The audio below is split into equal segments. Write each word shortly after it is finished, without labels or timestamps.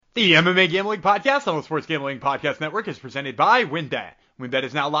The MMA Gambling Podcast on the Sports Gambling Podcast Network is presented by WynnBET. WynnBET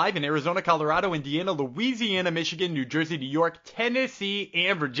is now live in Arizona, Colorado, Indiana, Louisiana, Michigan, New Jersey, New York, Tennessee,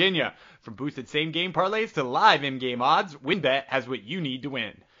 and Virginia. From boosted same-game parlays to live in-game odds, WynnBET has what you need to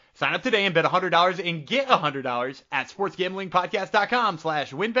win. Sign up today and bet $100 and get $100 at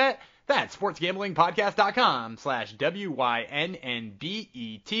sportsgamblingpodcast.com/WynnBET. That's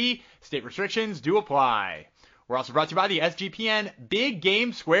sportsgamblingpodcast.com/WYNNBET. State restrictions do apply. We're also brought to you by the SGPN Big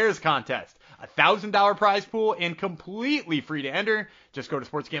Game Squares Contest. $1,000 prize pool and completely free to enter. Just go to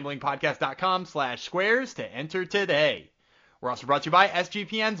sportsgamblingpodcast.com/squares to enter today. We're also brought to you by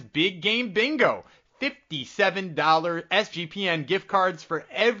SGPN's Big Game Bingo. $57 SGPN gift cards for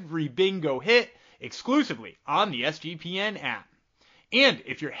every bingo hit exclusively on the SGPN app. And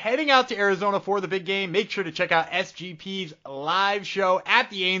if you're heading out to Arizona for the big game, make sure to check out SGP's live show at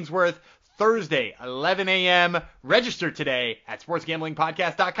the Ainsworth Thursday, 11 a.m. Register today at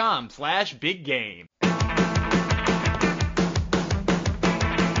sportsgamblingpodcast.com/big game.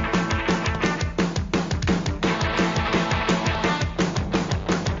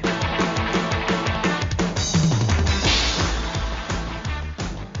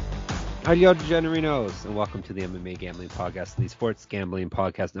 Howdy, degenerinos, and welcome to the MMA Gambling Podcast, the Sports Gambling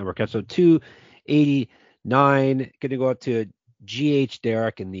Podcast Network, episode 289. Going to go up to GH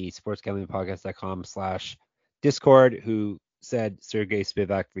Derek in the sportsgamblingpodcast.com/Discord, who said Sergey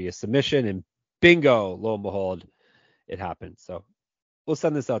Spivak via submission, and bingo, lo and behold, it happened. So we'll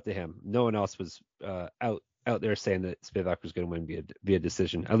send this out to him. No one else was out there saying that Spivak was going to win via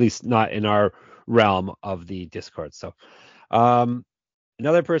decision, at least not in our realm of the Discord. So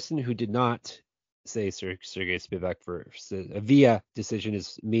another person who did not say Sergey Spivak via decision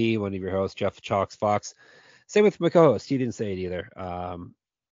is me, one of your hosts, Jeff Chalks Fox. Same with my co-host. He didn't say it either.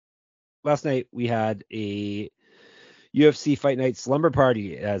 Last night we had a UFC Fight Night slumber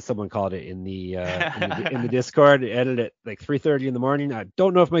party, as someone called it in the in the Discord. It ended at like 3:30 in the morning. I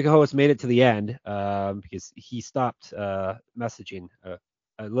don't know if my co-host made it to the end because he stopped messaging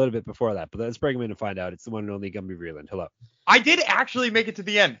a little bit before that. But let's bring him in and find out. It's the one and only Gumby Vreeland. Hello. I did actually make it to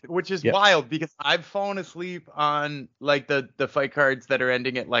the end, which is wild because I've fallen asleep on like the fight cards that are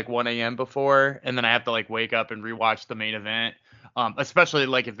ending at like 1 a.m. before, and then I have to like wake up and rewatch the main event. Especially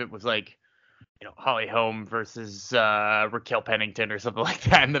like if it was like, Holly Holm versus Raquel Pennington or something like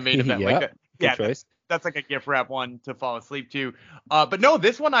that in the main event. Good choice. That's like a gift wrap one to fall asleep to. But no,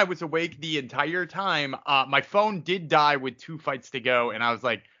 this one I was awake the entire time. My phone did die with 2 fights to go, and I was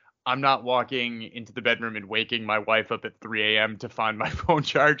like, I'm not walking into the bedroom and waking my wife up at 3 a.m. to find my phone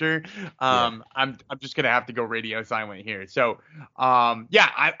charger. I'm just gonna have to go radio silent here. So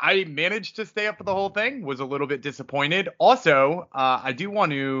I managed to stay up for the whole thing. Was a little bit disappointed. Also, I do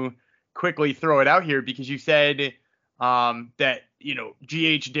want to quickly throw it out here because you said that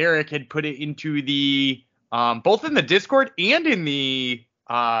GH Derek had put it into the both in the Discord and in the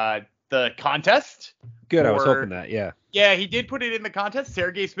contest. Good, I was hoping that. Yeah, he did put it in the contest.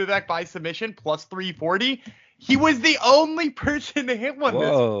 Sergey Spivak by submission plus 340. He was the only person to hit one.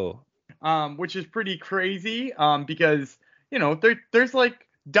 Whoa. Which is pretty crazy. Because there's like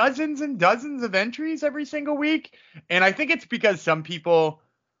dozens and dozens of entries every single week, and I think it's because some people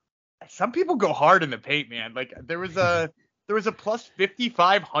go hard in the paint, man. Like there was a plus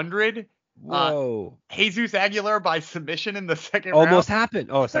 5,500. Whoa. Jesus Aguilar by submission in the second almost round. Happened.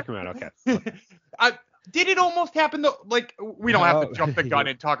 Oh, second round. Okay. Did it almost happen though? Like we don't have to jump the gun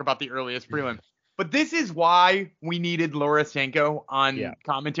and talk about the earliest prelim, but this is why we needed Laura Sanko on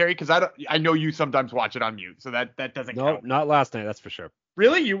commentary, because I know you sometimes watch it on mute, so that doesn't count. No, not last night, that's for sure.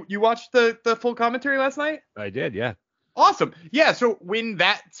 Really? You watched the full commentary last night? I did, yeah. Awesome. Yeah, so when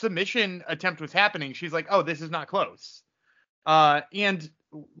that submission attempt was happening, she's like, "Oh, this is not close." And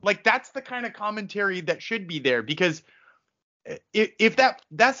like that's the kind of commentary that should be there, because if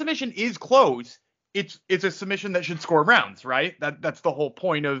that submission is close, it's a submission that should score rounds, right? That's the whole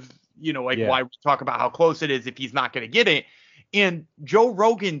point of why we talk about how close it is if he's not going to get it. And Joe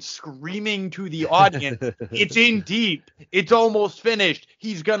Rogan screaming to the audience, "It's in deep, it's almost finished,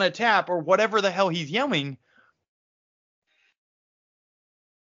 he's gonna tap," or whatever the hell he's yelling.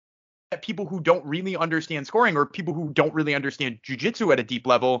 People who don't really understand scoring, or people who don't really understand jiu-jitsu at a deep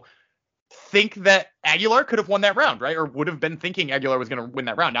level, think that Aguilar could have won that round, right? Or would have been thinking Aguilar was going to win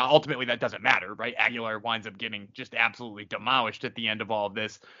that round. Now, ultimately, that doesn't matter, right? Aguilar winds up getting just absolutely demolished at the end of all of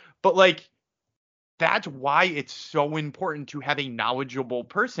this. But, like, that's why it's so important to have a knowledgeable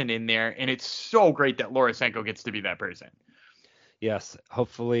person in there, and it's so great that Laura Sanko gets to be that person. Yes,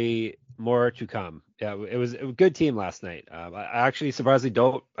 hopefully more to come. Yeah, it was a good team last night. I actually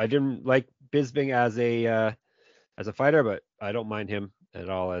surprisingly I didn't like Bisping as a fighter, but I don't mind him at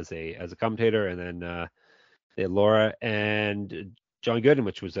all as a commentator, and then they had Laura and John Gooden,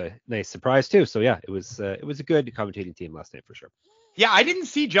 which was a nice surprise too. So yeah, it was a good commentating team last night for sure. Yeah, I didn't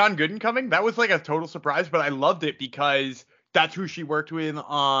see John Gooden coming. That was like a total surprise, but I loved it because that's who she worked with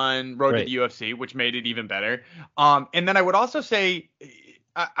on Road to the UFC, which made it even better. And then I would also say,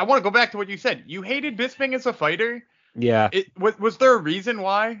 I want to go back to what you said. You hated Bisping as a fighter. Yeah. Was there a reason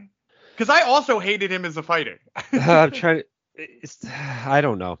why? Because I also hated him as a fighter. I'm trying to. I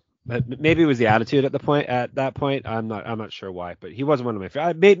don't know. Maybe it was the attitude at that point. I'm not sure why, but he wasn't one of my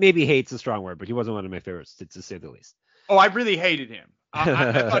favorites. Maybe hate's a strong word, but he wasn't one of my favorites to say the least. Oh, I really hated him.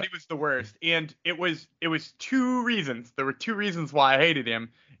 I thought he was the worst, and it was 2 reasons. There were 2 reasons why I hated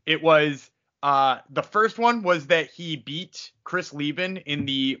him. It was the first one was that he beat Chris Lieben in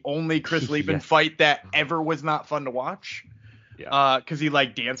the only Chris Lieben fight that ever was not fun to watch. Yeah. Because he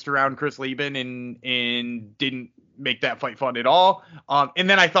like danced around Chris Lieben and didn't make that fight fun at all. And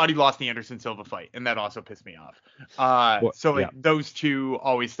then I thought he lost the Anderson Silva fight, and that also pissed me off. Those 2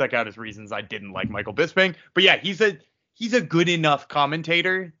 always stuck out as reasons I didn't like Michael Bisping. But yeah, he's a good enough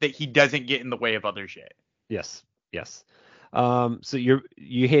commentator that he doesn't get in the way of other shit. Yes. So you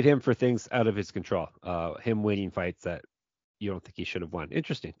hate him for things out of his control. Him winning fights that you don't think he should have won.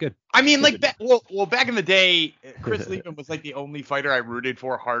 Interesting. Good. I mean, like back in the day, Chris Lieben was like the only fighter I rooted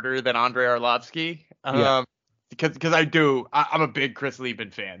for harder than Andrei Arlovsky. Because I'm a big Chris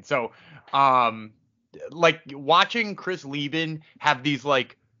Lieben fan. So, like watching Chris Lieben have these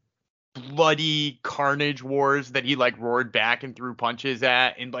like bloody carnage wars that he like roared back and threw punches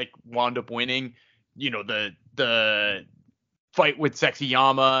at and like wound up winning, the fight with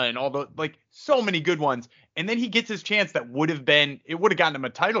Sexyama and all the like so many good ones. And then he gets his chance that would have gotten him a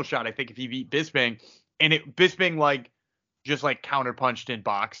title shot, I think, if he beat Bisping. And Bisping like just like counterpunched and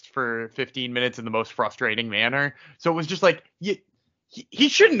boxed for 15 minutes in the most frustrating manner. So it was just like he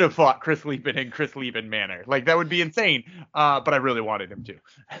shouldn't have fought Chris Lieben in Chris Lieben manner. Like that would be insane. But I really wanted him to.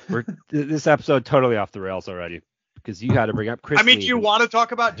 This episode totally off the rails already because you had to bring up Chris. I mean, Lieben. Do you want to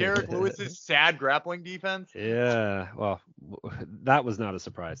talk about Derek Lewis's sad grappling defense? Yeah, well, that was not a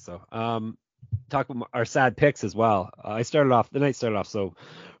surprise. So, talk about our sad picks as well. The night started off so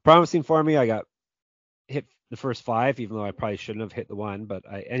promising for me. I got hit the first 5, even though I probably shouldn't have hit the 1. But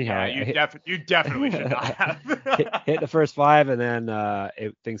you definitely should not have. hit the first 5, and then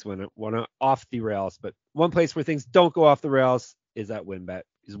things went off the rails. But one place where things don't go off the rails is at WynnBET.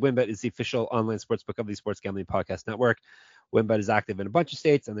 Because WynnBET is the official online sportsbook of the Sports Gambling Podcast Network. WynnBET is active in a bunch of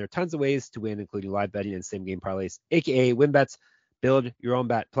states, and there are tons of ways to win, including live betting and same game parlays, aka WynnBETs. Build your own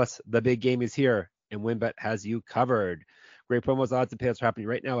bet. Plus, the big game is here, and WynnBET has you covered. Great promos, odds, and payouts are happening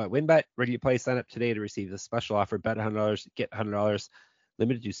right now at WynnBET. Ready to play? Sign up today to receive this special offer. Bet $100, get $100,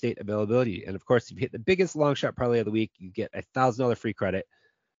 limited to state availability. And of course, if you hit the biggest long shot parlay of the week, you get $1,000 free credit.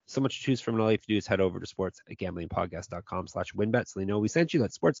 So much to choose from, and all you have to do is head over to sportsgamblingpodcast.com/WynnBET so they know we sent you.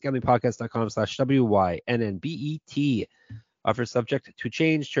 That's sportsgamblingpodcast.com/WYNNBET. Offer subject to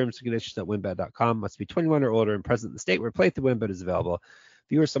change. Terms and conditions at WynnBET.com. Must be 21 or older and present in the state where play through WynnBET is available.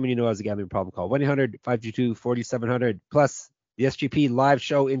 If you or someone you know has a gambling problem, call 1-800-522-4700. Plus, the SGP live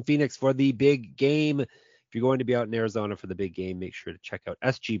show in Phoenix for the big game. If you're going to be out in Arizona for the big game, make sure to check out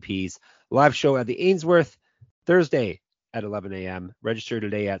SGP's live show at the Ainsworth Thursday at 11 a.m. Register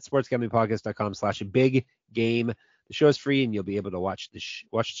today at sportsgamblingpodcast.com/big game. The show is free, and you'll be able to watch the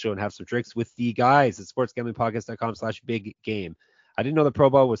show and have some drinks with the guys at sportsgamblingpodcast.com/big game. I didn't know the Pro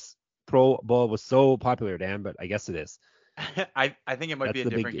Bowl was so popular, Dan, but I guess it is. I think it might be a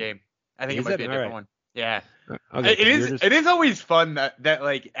different game. I think Is it might it? be a All different right. one. Yeah. Okay, It is always fun that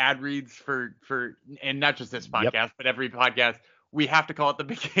like ad reads for and not just this podcast, but every podcast we have to call it the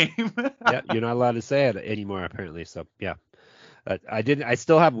big game. Yeah, you're not allowed to say it anymore apparently. So yeah, we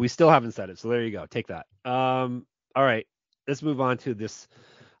still haven't said it. So there you go. Take that. All right, let's move on to this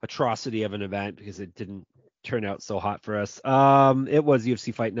atrocity of an event because it didn't turn out so hot for us. It was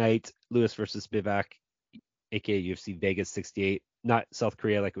UFC Fight Night, Lewis versus Spivak, aka UFC Vegas 68, not South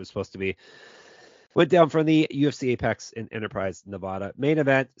Korea like it was supposed to be. Went down from the UFC Apex in Enterprise, Nevada. Main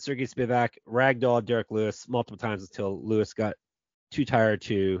event, Sergey Spivak ragdolled Derek Lewis multiple times until Lewis got too tired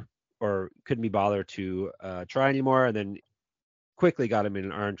or couldn't be bothered to try anymore, and then quickly got him in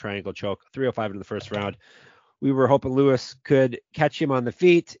an arm triangle choke, 305 in the first round. We were hoping Lewis could catch him on the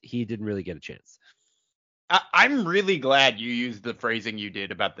feet. He didn't really get a chance. I'm really glad you used the phrasing you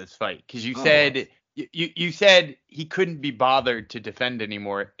did about this fight because you said you said he couldn't be bothered to defend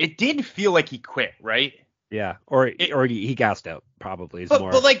anymore. It did feel like he quit, right? Yeah, or he gassed out probably.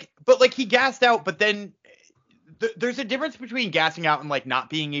 But he gassed out, but then there's a difference between gassing out and like not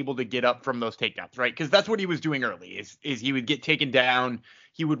being able to get up from those takedowns, right? Because that's what he was doing early. Is he would get taken down,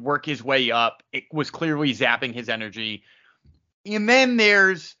 he would work his way up. It was clearly zapping his energy. And then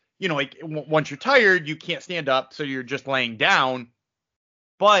there's, like once you're tired, you can't stand up, so you're just laying down.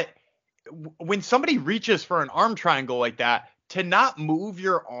 But when somebody reaches for an arm triangle like that, to not move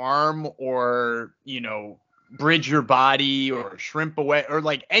your arm or, bridge your body or shrimp away or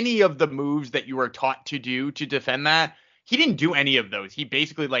like any of the moves that you were taught to do to defend that, he didn't do any of those. He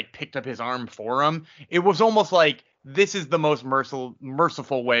basically like picked up his arm for him. It was almost like, this is the most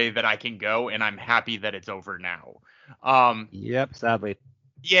merciful way that I can go, and I'm happy that it's over now. Yep, sadly.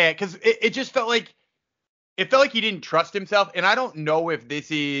 Yeah, because it just felt like he didn't trust himself, and I don't know if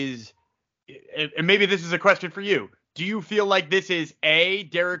this is, and maybe this is a question for you. Do you feel like this is A,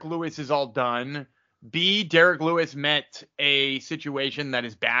 Derek Lewis is all done, B, Derek Lewis met a situation that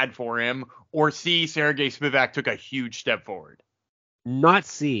is bad for him, or C, Sergey Spivak took a huge step forward? Not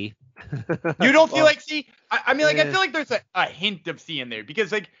C. You don't feel like C? I mean, like, I feel like there's a hint of C in there,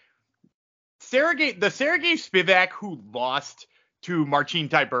 because like Sergey Spivak who lost to Marcin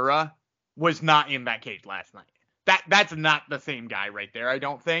Tybura was not in that cage last night. That's not the same guy right there, I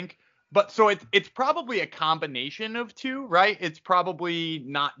don't think. But so it's probably a combination of two, right? It's probably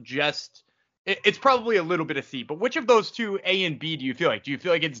not just, it's probably a little bit of C. But which of those two, A and B, do you feel like? Do you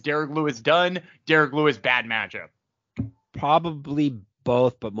feel like it's Derek Lewis done, Derek Lewis bad matchup? Probably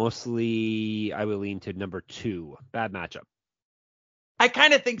both, but mostly I would lean to number 2, bad matchup. I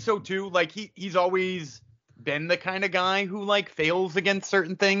kind of think so too. Like he's always been the kind of guy who like fails against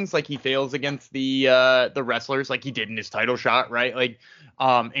certain things. Like he fails against the wrestlers, like he did in his title shot, right? Like,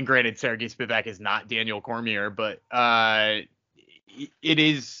 and granted, Sergey Spivak is not Daniel Cormier, but it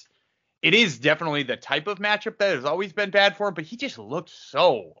is definitely the type of matchup that has always been bad for him. But he just looked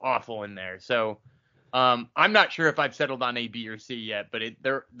so awful in there. So I'm not sure if I've settled on A, B, or C yet, but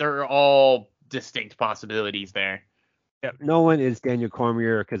they're all distinct possibilities there. Yeah, no one is Daniel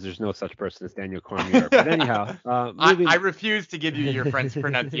Cormier because there's no such person as Daniel Cormier. But anyhow, I refuse to give you your friend's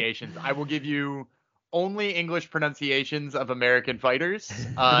pronunciations. I will give you only English pronunciations of American fighters.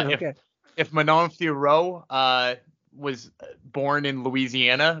 Okay. If Manon Fiorot was born in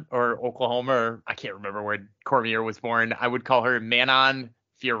Louisiana or Oklahoma, or I can't remember where Cormier was born, I would call her Manon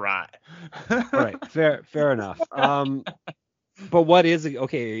Fiorot. All right, fair enough. But what is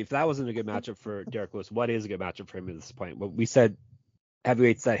okay? If that wasn't a good matchup for Derek Lewis, what is a good matchup for him at this point? Well, we said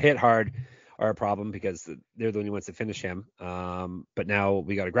heavyweights that hit hard are a problem because they're the only ones that finish him. But now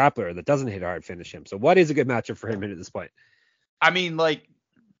we got a grappler that doesn't hit hard, finish him. So what is a good matchup for him at this point? I mean, like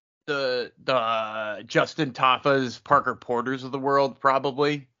the Justin Tafa's, Parker Porters of the world,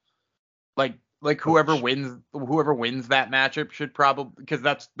 probably. Like whoever wins that matchup should probably, because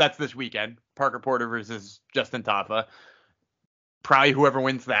that's this weekend. Parker Porter versus Justin Tafa. Probably whoever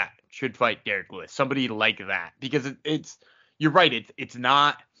wins that should fight Derek Lewis. Somebody like that, because it's you're right. It's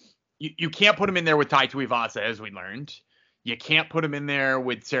not, you can't put him in there with Tai Tuivasa, as we learned. You can't put him in there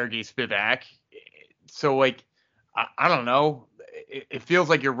with Sergey Spivak. So like, I don't know. It feels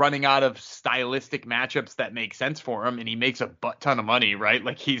like you're running out of stylistic matchups that make sense for him, and he makes a butt ton of money, right?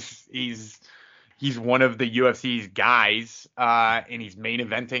 Like he's one of the UFC's guys, and he's main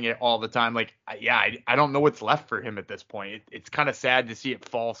eventing it all the time. Like, yeah, I don't know what's left for him at this point. It's kind of sad to see it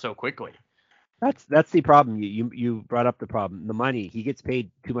fall so quickly. That's the problem. You brought up the problem. The money. He gets paid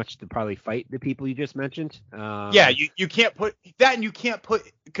too much to probably fight the people you just mentioned. Yeah, you can't put that, and you can't put,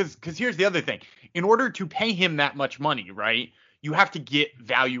 because here's the other thing. In order to pay him that much money, right, you have to get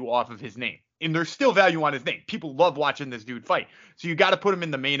value off of his name. And there's still value on his name. People love watching this dude fight. So you got to put him in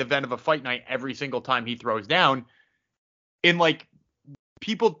the main event of a fight night every single time he throws down. And like,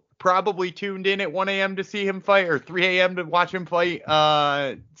 people probably tuned in at 1 a.m. to see him fight, or 3 a.m. to watch him fight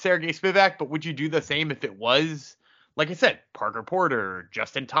Sergey Spivak. But would you do the same if it was, like I said, Parker Porter, or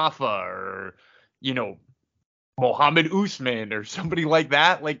Justin Tafa, or, Mohammed Usman, or somebody like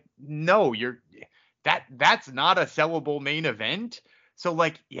that? Like, no, that's not a sellable main event. So,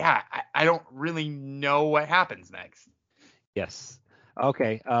 like, yeah, I don't really know what happens next. Yes.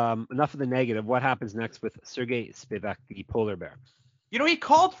 Okay. Enough of the negative. What happens next with Sergey Spivak, the polar bear? He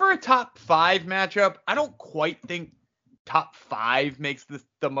called for a top 5 matchup. I don't quite think top 5 makes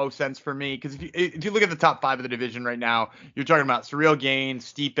the most sense for me, because if you look at the top 5 of the division right now, you're talking about Ciryl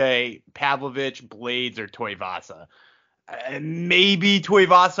Gaines, Stipe, Pavlovich, Blades, or Tuivasa. Maybe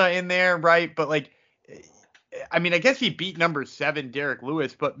Tuivasa in there, right? But like, I mean, I guess he beat number 7 Derek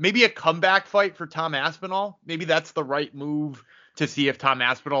Lewis, but maybe a comeback fight for Tom Aspinall. Maybe that's the right move to see if Tom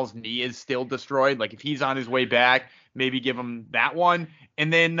Aspinall's knee is still destroyed. Like, if he's on his way back, maybe give him that one.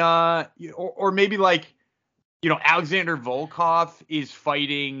 And then, or maybe like Alexander Volkov is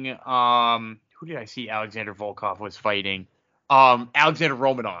fighting. Who did I see Alexander Volkov was fighting? Alexander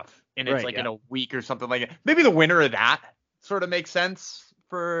Romanov, and it's Right, like yeah. in a week or something like that. Maybe the winner of that sort of makes sense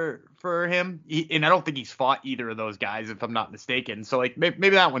for him. And I don't think he's fought either of those guys, if I'm not mistaken. So like maybe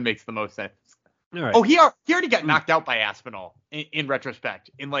that one makes the most sense. All right. Oh, he already got knocked out by Aspinall in retrospect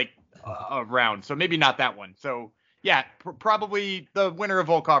in like a round. So maybe not that one. So yeah, probably the winner of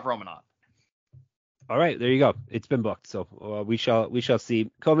Volkov Romanov. All right, there you go. It's been booked, so we shall see.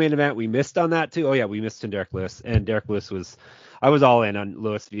 Co-main event, we missed on that too. Oh yeah, we missed on Derek Lewis, and Derek Lewis I was all in on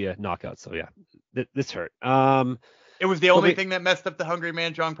Lewis via knockout. So yeah, this hurt. It was the only thing that messed up the Hungry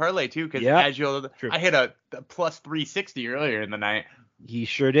Man John parlay too, because I hit a plus 360 earlier in the night. He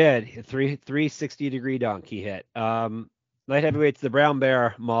sure did. 360-degree dunk he hit. Light heavyweights, the Brown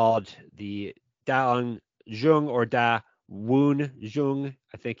Bear mauled the Daang Jung or Da Woon Jung.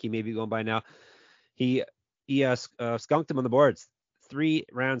 I think he may be going by now. He skunked him on the boards, 3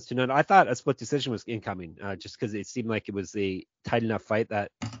 rounds to none. I thought a split decision was incoming, just because it seemed like it was a tight enough fight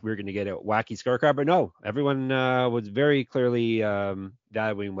that we were going to get a wacky scorecard. But no, everyone was very clearly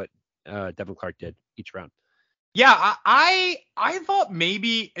valuing what Devin Clark did each round. Yeah, I thought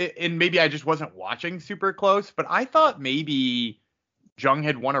maybe, and maybe I just wasn't watching super close, but I thought maybe Jung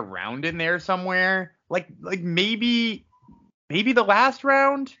had won a round in there somewhere, like maybe the last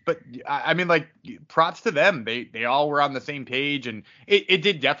round. But I mean, like, props to them. They all were on the same page, and it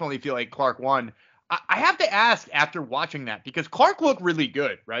did definitely feel like Clark won. I have to ask after watching that, because Clark looked really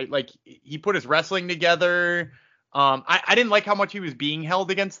good, right? Like, he put his wrestling together. I didn't like how much he was being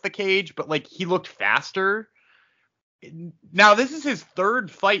held against the cage, but like he looked faster. Now, this is his 3rd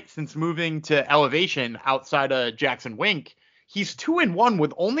fight since moving to Elevation outside of Jackson Wink. He's 2-1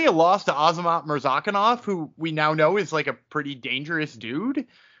 with only a loss to Azamat Murzakanov, who we now know is like a pretty dangerous dude.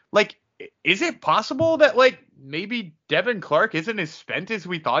 Like, is it possible that like maybe Devin Clark isn't as spent as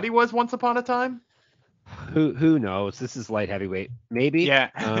we thought he was once upon a time? Who knows? This is light heavyweight, maybe. Yeah.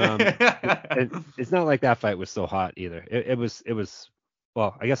 It's not like that fight was so hot either. It was.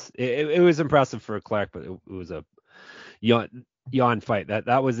 Well, I guess it was impressive for Clark, but it was a yawn fight.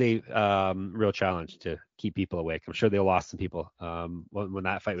 That was a real challenge to keep people awake. I'm sure they lost some people when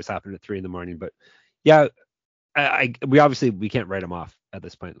that fight was happening at 3 a.m. But yeah, we can't write him off at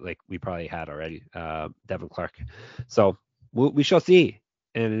this point, like we probably had already, Devin Clark. So we shall see.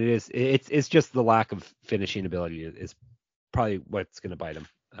 And it's just the lack of finishing ability is probably what's going to bite him.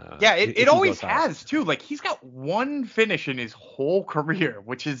 Yeah, it always has too. Like, he's got 1 finish in his whole career,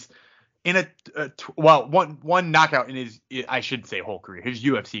 which is in one knockout in his, I should say, whole career, his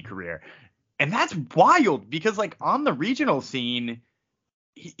UFC career. And that's wild, because like on the regional scene,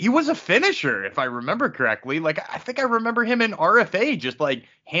 he was a finisher, if I remember correctly. Like, I think I remember him in RFA just like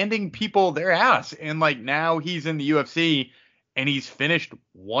handing people their ass, and like now he's in the UFC and he's finished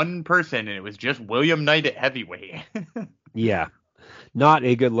 1 person, and it was just William Knight at heavyweight. Yeah, not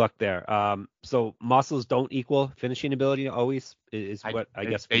a good look there. So muscles don't equal finishing ability always, is what I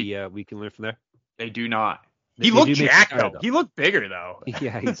guess we can learn from there. They do not. He looked jacked though. He looked bigger though.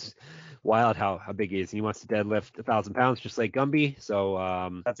 Yeah, he's wild how big he is. He wants to deadlift 1,000 pounds just like Gumby.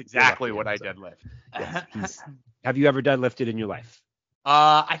 So that's exactly what I deadlift. Yes, have you ever deadlifted in your life?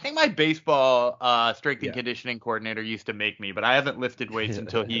 I think my baseball strength and conditioning coordinator used to make me, but I haven't lifted weights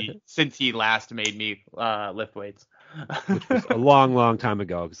since he last made me lift weights. Which was a long time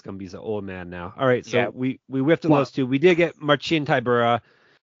ago, because Gumby's an old man now. All right, so we whiffed on those 2. We did get Marcin Tybura,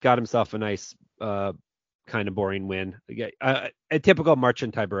 got himself a nice kind of boring win. A typical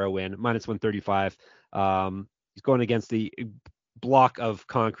Marcin Tybura win, minus 135. He's going against the block of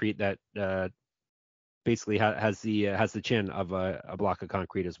concrete that basically has the chin of a block of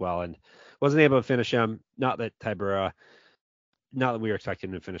concrete as well, and wasn't able to finish him. Not that we were expecting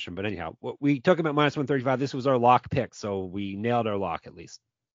him to finish him, but anyhow, we took him at minus 135. This was our lock pick, so we nailed our lock at least.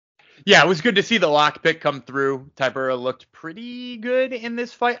 Yeah, it was good to see the lock pick come through. Tybura looked pretty good in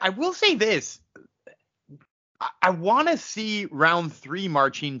this fight. I will say this. I want to see round 3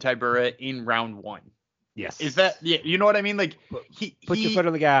 Marcin Tybura in round 1. Yes. Is that, yeah, you know what I mean? Like, put your foot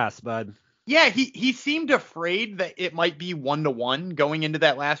on the gas, bud. Yeah, he seemed afraid that it might be 1-1 going into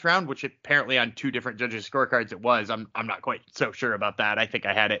that last round, which apparently on 2 different judges' scorecards it was. I'm not quite so sure about that. I think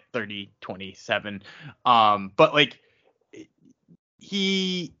I had it 30-27. But like,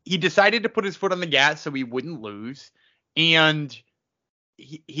 he decided to put his foot on the gas so he wouldn't lose, and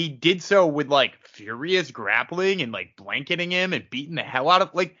he did so with like furious grappling and like blanketing him and beating the hell out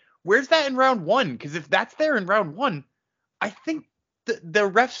of, like, where's that in round 1? Because if that's there in round 1, I think the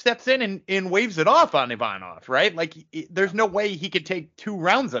ref steps in and waves it off on Ivanov, right? Like, there's no way he could take 2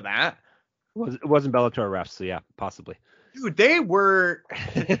 rounds of that. It wasn't Bellator refs, so yeah, possibly. Dude, they were.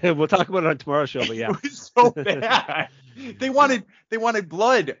 We'll talk about it on tomorrow's show, but It yeah. was so bad. They wanted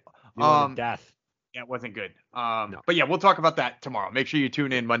blood. They wanted death. Yeah, it wasn't good. No. But yeah, we'll talk about that tomorrow. Make sure you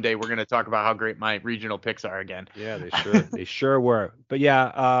tune in Monday. We're gonna talk about how great my regional picks are again. Yeah, they sure were. But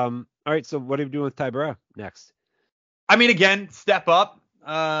yeah, all right. So what are we doing with Ty Burrell next? I mean, again, step up.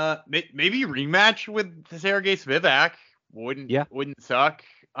 Maybe rematch with Sergey Spivak wouldn't suck.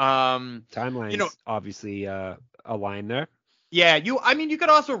 Timelines obviously align there. Yeah, you could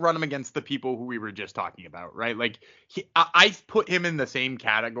also run him against the people who we were just talking about, right? Like, I put him in the same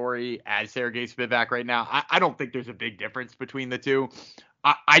category as Sergey Spivak right now. I don't think there's a big difference between the two.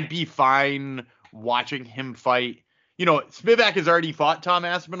 I'd be fine watching him fight. Spivak has already fought Tom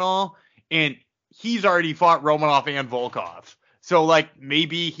Aspinall, and he's already fought Romanov and Volkov. So, like,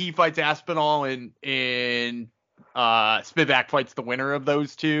 maybe he fights Aspinall and Spivak fights the winner of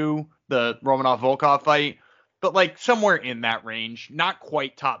those two, the Romanov-Volkov fight. But, like, somewhere in that range. Not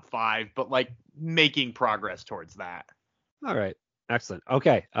quite top 5, but, like, making progress towards that. All right. Excellent.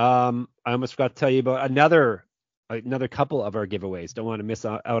 Okay. I almost forgot to tell you about another couple of our giveaways. Don't want to miss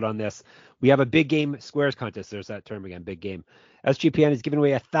out on this. We have a big game squares contest. There's that term again, big game. SGPN is giving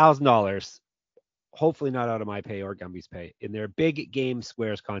away $1,000. Hopefully not out of my pay or Gumby's pay in their big game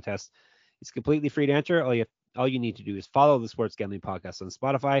squares contest. It's completely free to enter. All you need to do is follow the Sports Gambling Podcast on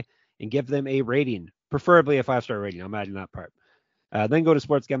Spotify and give them a rating, preferably a 5-star rating. I'll imagine that part. Then go to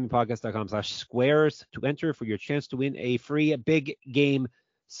sportsgamblingpodcast.com/squares to enter for your chance to win a free big game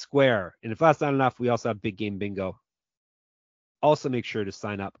square. And if that's not enough, we also have big game bingo. Also make sure to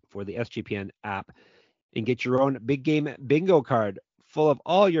sign up for the SGPN app and get your own big game bingo card full of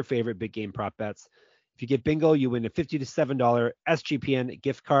all your favorite big game prop bets. If you get bingo, you win a $50 to $7 SGPN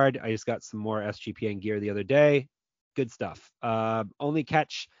gift card. I just got some more SGPN gear the other day. Good stuff. Only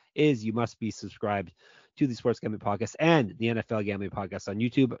catch is you must be subscribed to the Sports Gambling Podcast and the NFL Gambling Podcast on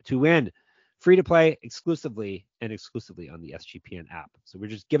YouTube to win. Free to play exclusively on the SGPN app. So we're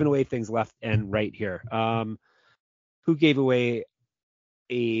just giving away things left and right here. Who gave away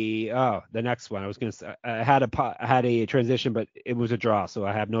the next one? I was going to say I had a transition, but it was a draw, so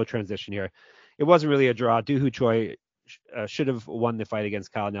I have no transition here. It wasn't really a draw. Doo Ho Choi should have won the fight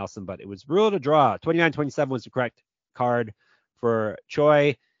against Kyle Nelson, but it was ruled a draw. 29-27 was the correct card for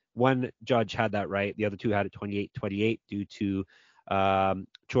Choi. One judge had that right. The other two had it 28-28 due to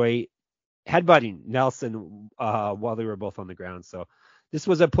Choi headbutting Nelson while they were both on the ground. So this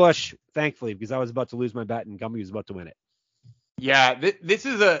was a push, thankfully, because I was about to lose my bet and Gumby was about to win it. Yeah, this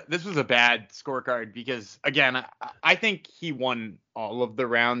was a bad scorecard because, again, I think he won all of the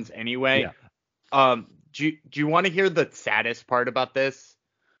rounds anyway. Yeah. Do you want to hear the saddest part about this?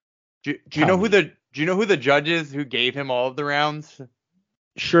 Do you know who the judge is who gave him all of the rounds?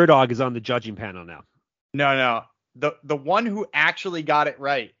 Sherdog is on the judging panel now. No. The one who actually got it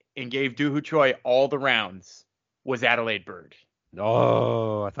right and gave Doo Ho Choi all the rounds was Adelaide Bird.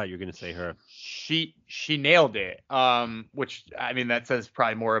 Oh, I thought you were going to say her. She nailed it. Which, I mean, that says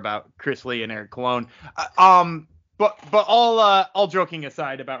probably more about Chris Lee and Eric Colon. But all joking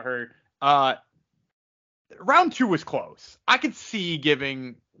aside about her, round 2 was close. I could see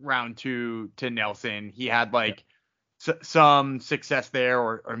giving round 2 to Nelson. He had some success there,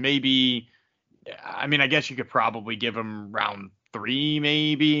 or maybe, I mean, I guess you could probably give him round 3,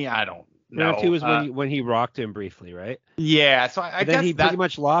 maybe. I don't know. Round 2 was when he rocked him briefly, right? Yeah. So I guess he pretty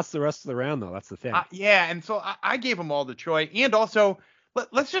much lost the rest of the round, though. That's the thing. Yeah, and so I gave him all to Choi, and also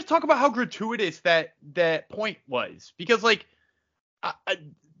let's just talk about how gratuitous that point was, because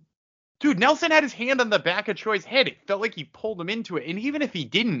dude, Nelson had his hand on the back of Choi's head. It felt like he pulled him into it, and even if he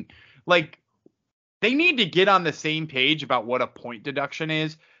didn't, they need to get on the same page about what a point deduction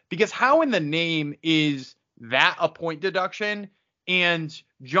is, because how in the name is that a point deduction and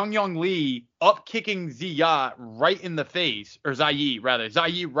Jung Young Lee up kicking Ziyi right in the face, or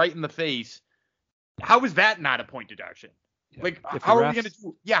Ziyi right in the face? How is that not a point deduction? Yeah. How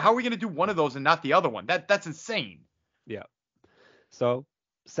are we gonna do one of those and not the other one? That's insane. Yeah. So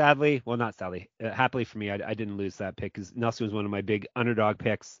sadly, well, not sadly, happily for me, I didn't lose that pick because Nelson was one of my big underdog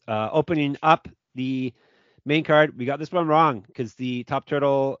picks. Opening up the main card, we got this one wrong because the Top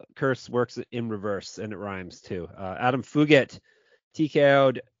Turtle curse works in reverse and it rhymes too. Adam Fugit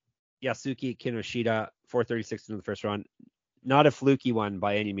TKO'd Yasuki Kinoshita 436 in the first round. Not a fluky one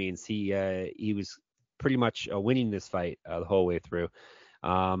by any means. He was pretty much winning this fight the whole way through.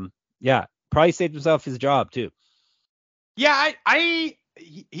 Probably saved himself his job too. Yeah,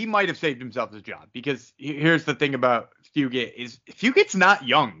 he might have saved himself his job, because here's the thing about Fugit is Fugit's not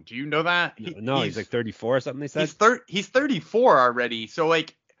young. Do you know that? No, he's like 34 or something. They said he's 34 already. So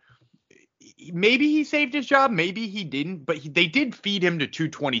maybe he saved his job, maybe he didn't, but they did feed him to two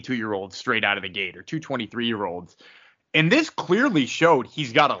 22-year-olds straight out of the gate, or two 23-year-olds. And this clearly showed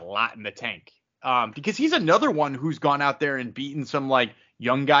he's got a lot in the tank. Because he's another one who's gone out there and beaten some like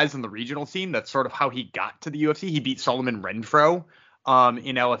young guys in the regional scene. That's sort of how he got to the UFC. He beat Solomon Renfro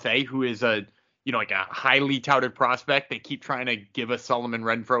in LFA, who is like a highly touted prospect. They keep trying to give us Solomon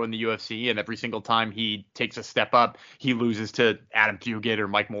Renfro in the UFC, and every single time he takes a step up, he loses to Adam Fugit or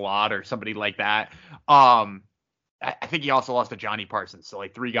Mike Malott or somebody like that. I think he also lost to Johnny Parsons. So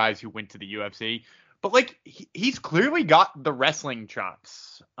like three guys who went to the UFC. But like he's clearly got the wrestling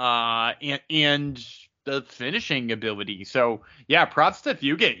chops and the finishing ability. So yeah, props to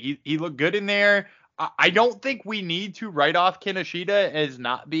Fugit. He looked good in there. I don't think we need to write off Kinoshita as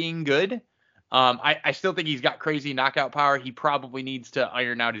not being good. I still think he's got crazy knockout power. He probably needs to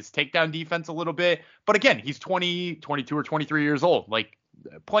iron out his takedown defense a little bit. But again, he's 20, 22 or 23 years old. Like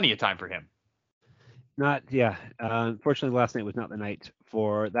plenty of time for him. Unfortunately, last night was not the night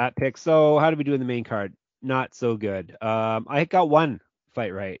for that pick. So how did we do in the main card? Not so good. I got one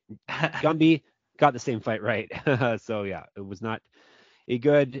fight right. Gumby got the same fight right. So yeah, it was not a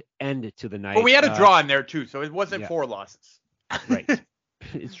good end to the night. But we had a draw in there too, so it wasn't 4 losses. Right.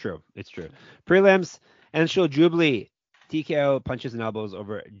 It's true. Prelims, Anshul Jubli, TKO punches and elbows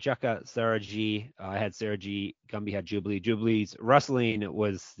over Jukka Saraji. I had Saraji. Gumby had Jubli. Jubli's wrestling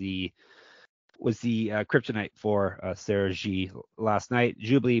was the kryptonite for Saraji last night.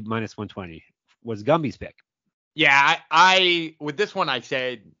 Jubli minus 120 was Gumby's pick. Yeah, I with this one I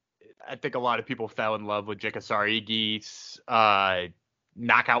said I think a lot of people fell in love with Jukka Saragi's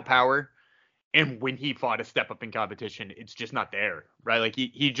knockout power. And when he fought a step up in competition, it's just not there, right? Like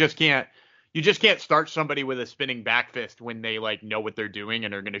he just can't. You just can't start somebody with a spinning back fist when they like know what they're doing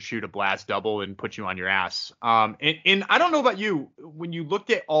and are going to shoot a blast double and put you on your ass. And I don't know about you, when you looked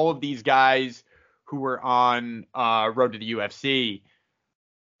at all of these guys who were on road to the UFC,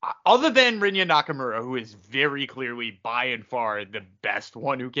 other than Rinya Nakamura, who is very clearly by and far the best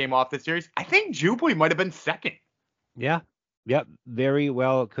one who came off the series, I think Jubli might have been second. Yeah. Yep, very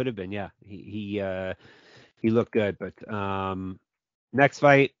well could have been. Yeah, he looked good, but next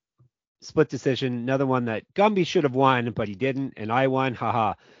fight, split decision, another one that Gumby should have won, but he didn't, and I won.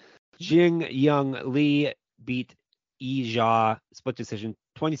 Haha. Jing Young Lee beat Ija, split decision,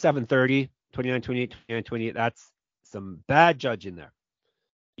 27-30, 29-28, 29-28. That's some bad judging there.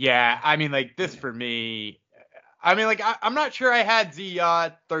 Yeah, I mean, like this for me. I mean, like, I'm not sure I had the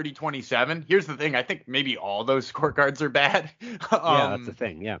 30-27. Here's the thing. I think maybe all those scorecards are bad. Yeah, that's the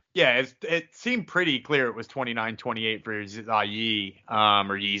thing. Yeah. Yeah, it seemed pretty clear it was 29-28 for Yi,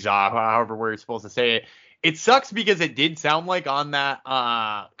 or Yiza, however we're supposed to say it. It sucks because it did sound like on that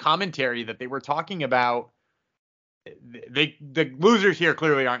commentary that they were talking about the losers here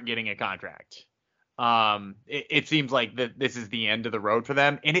clearly aren't getting a contract. It seems like this is the end of the road for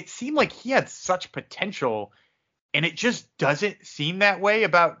them. And it seemed like he had such potential. And it just doesn't seem that way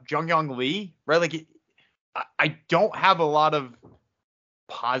about Jungyong Lee, right? Like, I don't have a lot of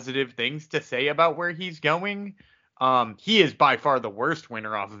positive things to say about where he's going. He is by far the worst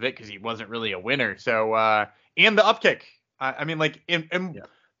winner off of it because he wasn't really a winner. So, and the upkick. I mean, like,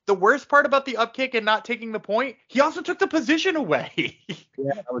 the worst part about the upkick and not taking the point, he also took the position away.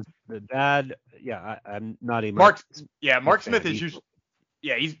 Yeah, that was bad. Yeah, I'm not even. Mark Smith is usually.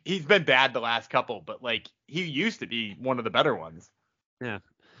 Yeah, he's been bad the last couple, but like he used to be one of the better ones. Yeah,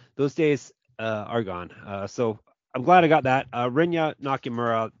 those days are gone. So I'm glad I got that. Rinya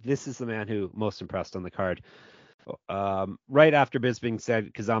Nakamura, this is the man who most impressed on the card. Right after Bisping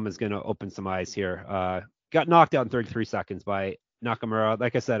said Kazama's going to open some eyes here, got knocked out in 33 seconds by Nakamura.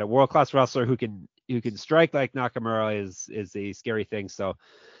 Like I said, a world-class wrestler who can strike like Nakamura is a scary thing. So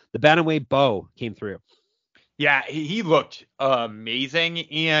the bantamweight bow came through. Yeah, he looked amazing,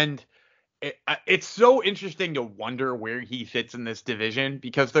 and it's so interesting to wonder where he fits in this division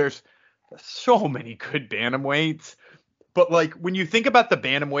because there's so many good bantamweights. But like when you think about the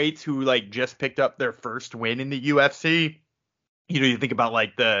bantamweights who like just picked up their first win in the UFC, you think about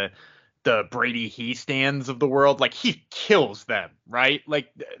like the Brady Heastands of the world, like he kills them, right? Like,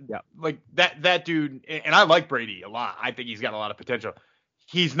 like that dude, and I like Brady a lot. I think he's got a lot of potential.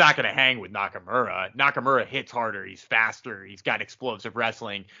 He's not going to hang with Nakamura. Nakamura hits harder. He's faster. He's got explosive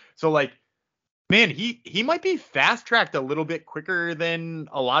wrestling. So, like, man, he might be fast-tracked a little bit quicker than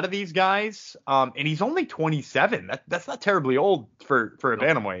a lot of these guys. And he's only 27. That's not terribly old for a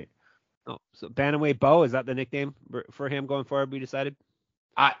bantamweight. Oh, so bantamweight Bo, is that the nickname for him going forward, we decided?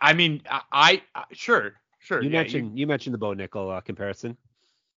 I mean, sure. You mentioned the Bo Nickel comparison.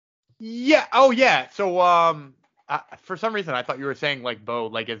 Yeah. Oh, yeah. So, For some reason, I thought you were saying like Bo,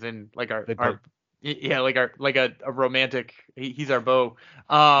 like as in like Like our both. yeah, like our like a romantic. He's our Bo.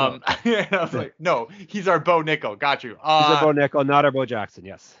 No, And I was like, no, he's our Bo Nickel. Got you. he's our Bo Nickel, not our Bo Jackson.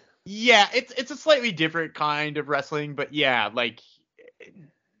 Yes. Yeah, it's a slightly different kind of wrestling, but yeah, like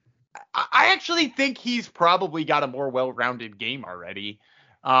I actually think he's probably got a more well-rounded game already.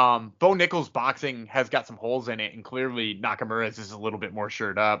 Bo Nickel's boxing has got some holes in it, and clearly Nakamura's is a little bit more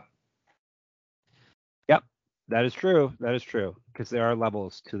shored up. Yep, that is true. That is true because there are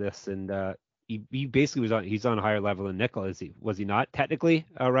levels to this, and he basically he's on a higher level than Nickel. Was he not technically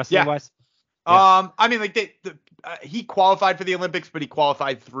wrestling Yeah. wise? Yeah. I mean, like he qualified for the Olympics, but he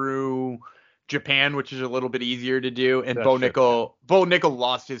qualified through Japan, which is a little bit easier to do. And That's Bo true, Nickel, Bo Nickel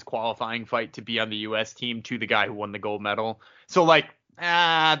lost his qualifying fight to be on the U.S. team to the guy who won the gold medal. So like,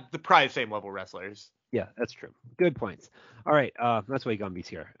 the probably same level wrestlers. Yeah, that's true. Good points. All right, that's why Gumby's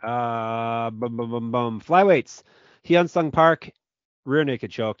here. Flyweights. Hyun Sung Park, rear naked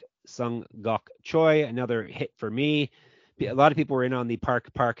choked. Sung Gok Choi, another hit for me. A lot of people were in on the Park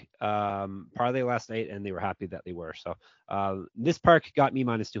parlay last night, and they were happy that they were. So this Park got me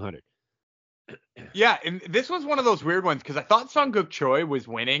minus 200. Yeah, and this was one of those weird ones because I thought Sungkook Choi was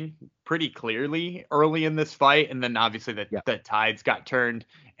winning pretty clearly early in this fight, and then obviously the tides got turned.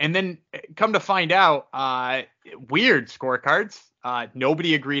 And then come to find out, weird scorecards.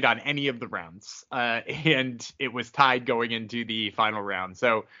 Nobody agreed on any of the rounds, and it was tied going into the final round.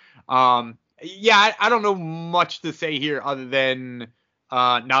 So, yeah, I don't know much to say here other than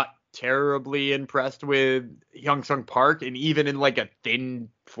not terribly impressed with Hyung Sung Park, and even in like a thin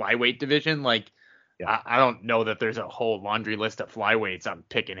flyweight division, like I don't know that there's a whole laundry list of flyweights I'm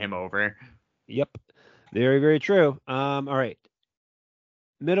picking him over. Yep, very very true. All right,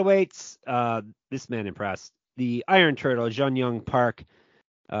 middleweights. This man impressed. The Iron Turtle, Jun Young Park,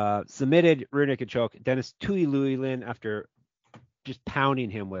 submitted rear naked choke. Dennis Tui Lin after just pounding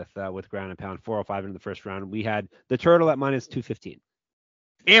him with ground and pound 405 in the first round. We had the Turtle at minus 215.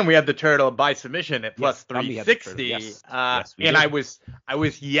 And we had the Turtle by submission at plus 360. Yes, and I was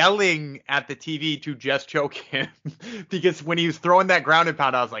yelling at the TV to just choke him because when he was throwing that ground and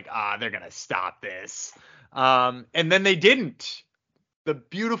pound, I was like, they're going to stop this. And then they didn't. The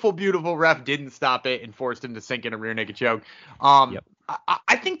beautiful, beautiful ref didn't stop it and forced him to sink in a rear naked choke. I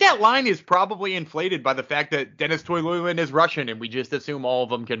think that line is probably inflated by the fact that Dennis Toiluin is Russian and we just assume all of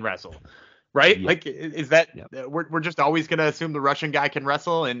them can wrestle. Right? Yep. Like, is that we're just always going to assume the Russian guy can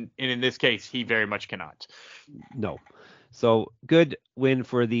wrestle, and in this case, he very much cannot. No. So good win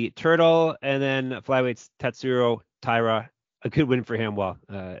for the Turtle, and then flyweights Tatsuro Taira, a good win for him. Well,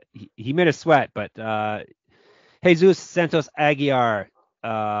 he made a sweat, but Jesus Santos Aguiar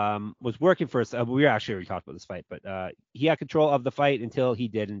was working for us. We actually already talked about this fight, but he had control of the fight until he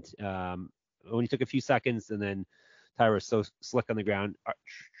didn't. Only took a few seconds, and then Tyra was so slick on the ground.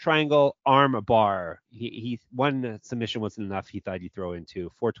 Triangle arm bar. He one submission wasn't enough. He thought he'd throw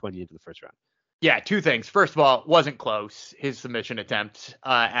into 420 into the first round. Yeah, two things. First of all, wasn't close, his submission attempt,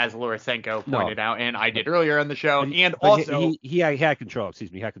 as Lorisenko pointed out, and I did earlier on the show. And also, he had control.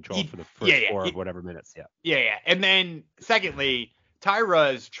 Excuse me, he had control for the first four or whatever minutes. Yeah. And then secondly,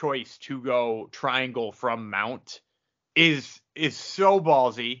 Tyra's choice to go triangle from mount is so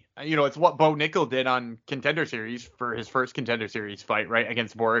ballsy. You know, it's what Bo Nickel did on Contender Series for his first Contender Series fight, right,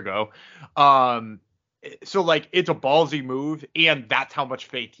 against Borrego. So, like, it's a ballsy move, and that's how much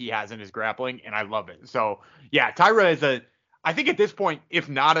faith he has in his grappling, and I love it. So, yeah, Tyra is I think at this point, if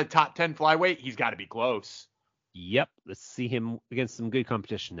not a top 10 flyweight, he's got to be close. Yep. Let's see him against some good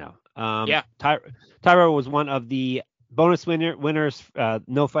competition now. Tyra was one of the bonus winners.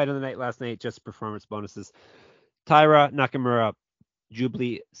 No fight on the night last night, just performance bonuses. Taira, Nakamura,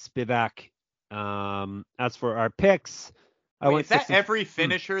 Jubilee, Spivak. As for our picks, is that every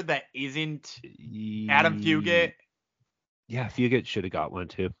finisher that isn't Adam Fugit? Yeah, Fugit should have got one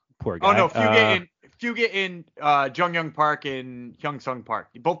too. Poor guy. Oh no, Fugit in Jung Young Park and Hyung Sung Park,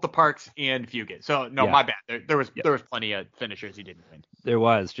 both the Parks and Fugit. So no, my bad. There was plenty of finishers he didn't win. There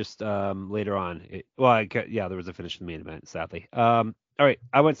was just later on. There was a finish in the main event, sadly. All right,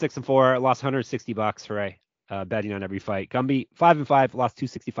 I went 6-4, lost $160. Hooray! Betting on every fight. Gumby 5-5, lost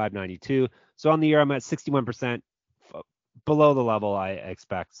 265.92. So on the year, I'm at 61%, below the level I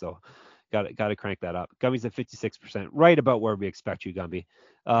expect. So got to crank that up. Gumby's at 56%, right about where we expect you, Gumby.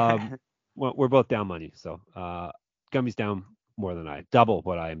 We're both down money, so Gumby's down more than I, double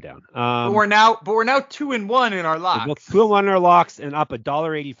what I am down. But we're now 2-1 in our locks. We're both 2-1 in our locks and up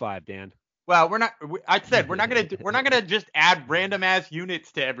 $1.85, Dan. Well, we're not gonna just add random ass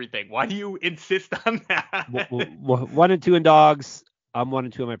units to everything. Why do you insist on that? 1-2 in dogs. I'm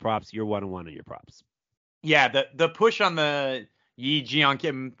 1-2 in my props. You're 1-1 in your props. Yeah, the push on the Yi Jian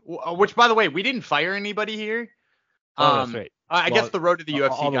Kim, which by the way, we didn't fire anybody here. Oh, that's right. I guess Well, the road to the UFC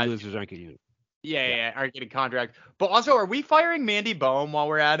all the guys, losers aren't getting. Yeah. are getting contract. But also, are we firing Mandy Bohm while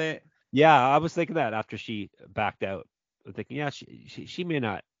we're at it? Yeah, I was thinking that after she backed out. I'm thinking, yeah, she may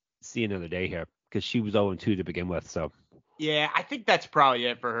not see another day here because she was 0-2 to begin with. So, Yeah, I think that's probably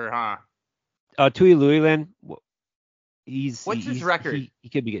it for her, huh? Tui Luilin, What's his record? he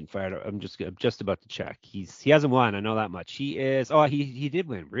could be getting fired. I'm just about to check. He hasn't won. I know that much. He did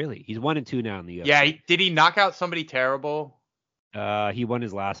win, really. He's 1-2 now in the UFC. Yeah, did he knock out somebody terrible? He won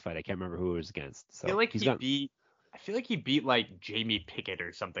his last fight. I can't remember who it was against. So I feel like he beat like Jamie Pickett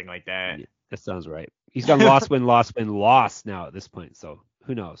or something like that. Yeah, that sounds right. He's gone loss, win, loss, win, loss now at this point. So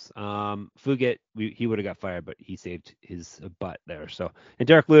who knows? Fugit, he would have got fired, but he saved his butt there. So, and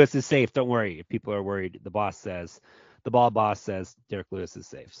Derek Lewis is safe. Don't worry. If people are worried, the ball boss says Derek Lewis is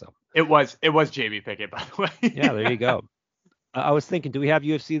safe. So it was Jamie Pickett, by the way. Yeah, there you go. I was thinking, do we have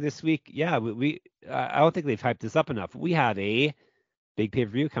UFC this week? Yeah, I don't think they've hyped this up enough. We have a big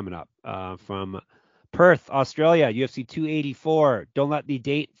pay-per-view coming up from Perth, Australia, UFC 284. Don't let the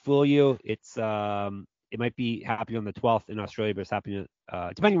date fool you. It might be happening on the 12th in Australia, but it's happening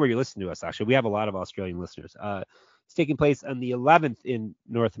depending where you listen to us. Actually, we have a lot of Australian listeners. It's taking place on the 11th in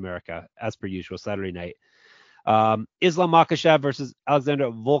North America, as per usual, Saturday night. Islam Makhachev versus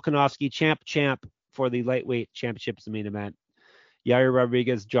Alexander Volkanovski, champ for the lightweight championship is the main event. Yair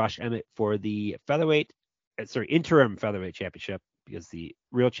Rodriguez, Josh Emmett for the interim featherweight championship, because the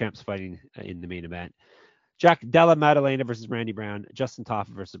real champ's fighting in the main event. Jack Della Maddalena versus Randy Brown. Justin Toffa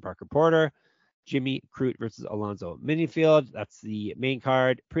versus Parker Porter. Jimmy Crute versus Alonzo Minifield. That's the main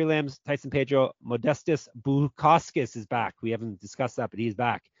card. Prelims, Tyson Pedro. Modestas Bukauskas is back. We haven't discussed that, but he's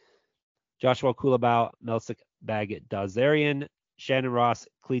back. Joshua Kulabau, Melsik Bagdasarian, Shannon Ross,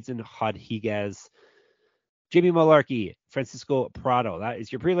 Cleaton Rodriguez, Jimmy Malarkey, Francisco Prado. That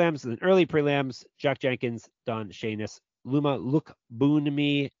is your prelims. And then early prelims, Jack Jenkins, Don Shanis, Luma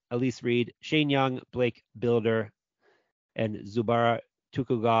Lukbunmi, Elise Reed, Shane Young, Blake Bilder, and Zubara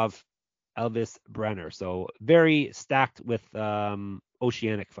Tukugov, Elvis Brenner. So very stacked with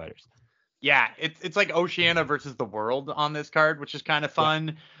Oceanic fighters. Yeah, it's like Oceania versus the world on this card, which is kind of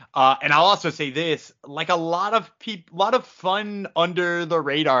fun. Yeah. And I'll also say this, like a lot of fun under the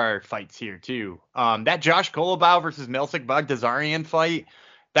radar fights here too. That Josh Kolobau versus Melsik Bagdasarian fight,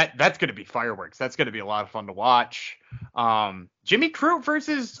 that's going to be fireworks. That's going to be a lot of fun to watch. Jimmy Crute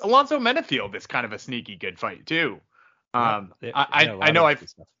versus Alonzo Menifield is kind of a sneaky good fight too. I know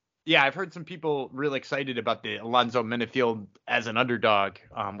I've heard some people really excited about the Alonzo Menifield as an underdog,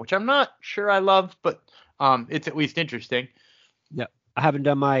 which I'm not sure I love, but it's at least interesting. Yeah, I haven't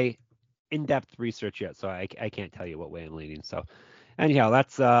done my in-depth research yet, so I can't tell you what way I'm leaning. So anyhow,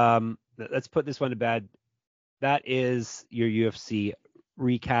 let's put this one to bed. That is your UFC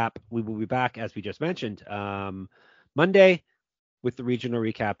recap. We will be back, as we just mentioned, Monday with the regional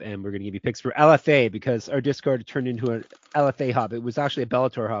recap, and we're going to give you picks for LFA, because our Discord turned into an LFA hub. It was actually a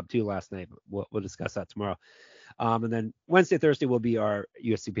Bellator hub too last night, but we'll discuss that tomorrow. And then Wednesday, Thursday will be our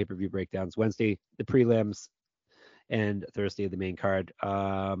UFC pay-per-view breakdowns. Wednesday, the prelims, and Thursday, the main card.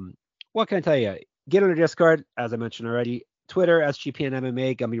 What can I tell you? Get on our Discord, as I mentioned already. Twitter, SGPN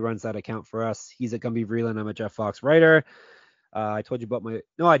MMA. Gumby runs that account for us. He's at Gumby Vreeland. I'm a Jeff Fox writer. I told you about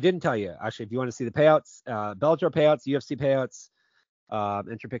no, I didn't tell you. Actually, if you want to see the payouts, Bellator payouts, UFC payouts,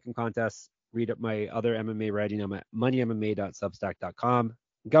 enter picking contests, read up my other MMA writing. I'm at moneymma.substack.com.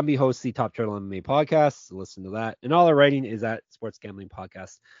 Gumby hosts the Top Turtle MMA podcast, so listen to that. And all our writing is at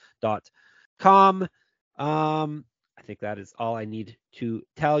sportsgamblingpodcast.com. I think that is all I need to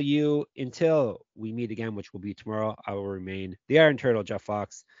tell you until we meet again, which will be tomorrow. I will remain the Iron Turtle, Jeff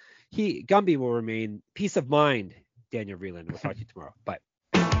Fox. Gumby will remain Peace of Mind, Daniel Vreeland. We'll talk to you tomorrow. Bye.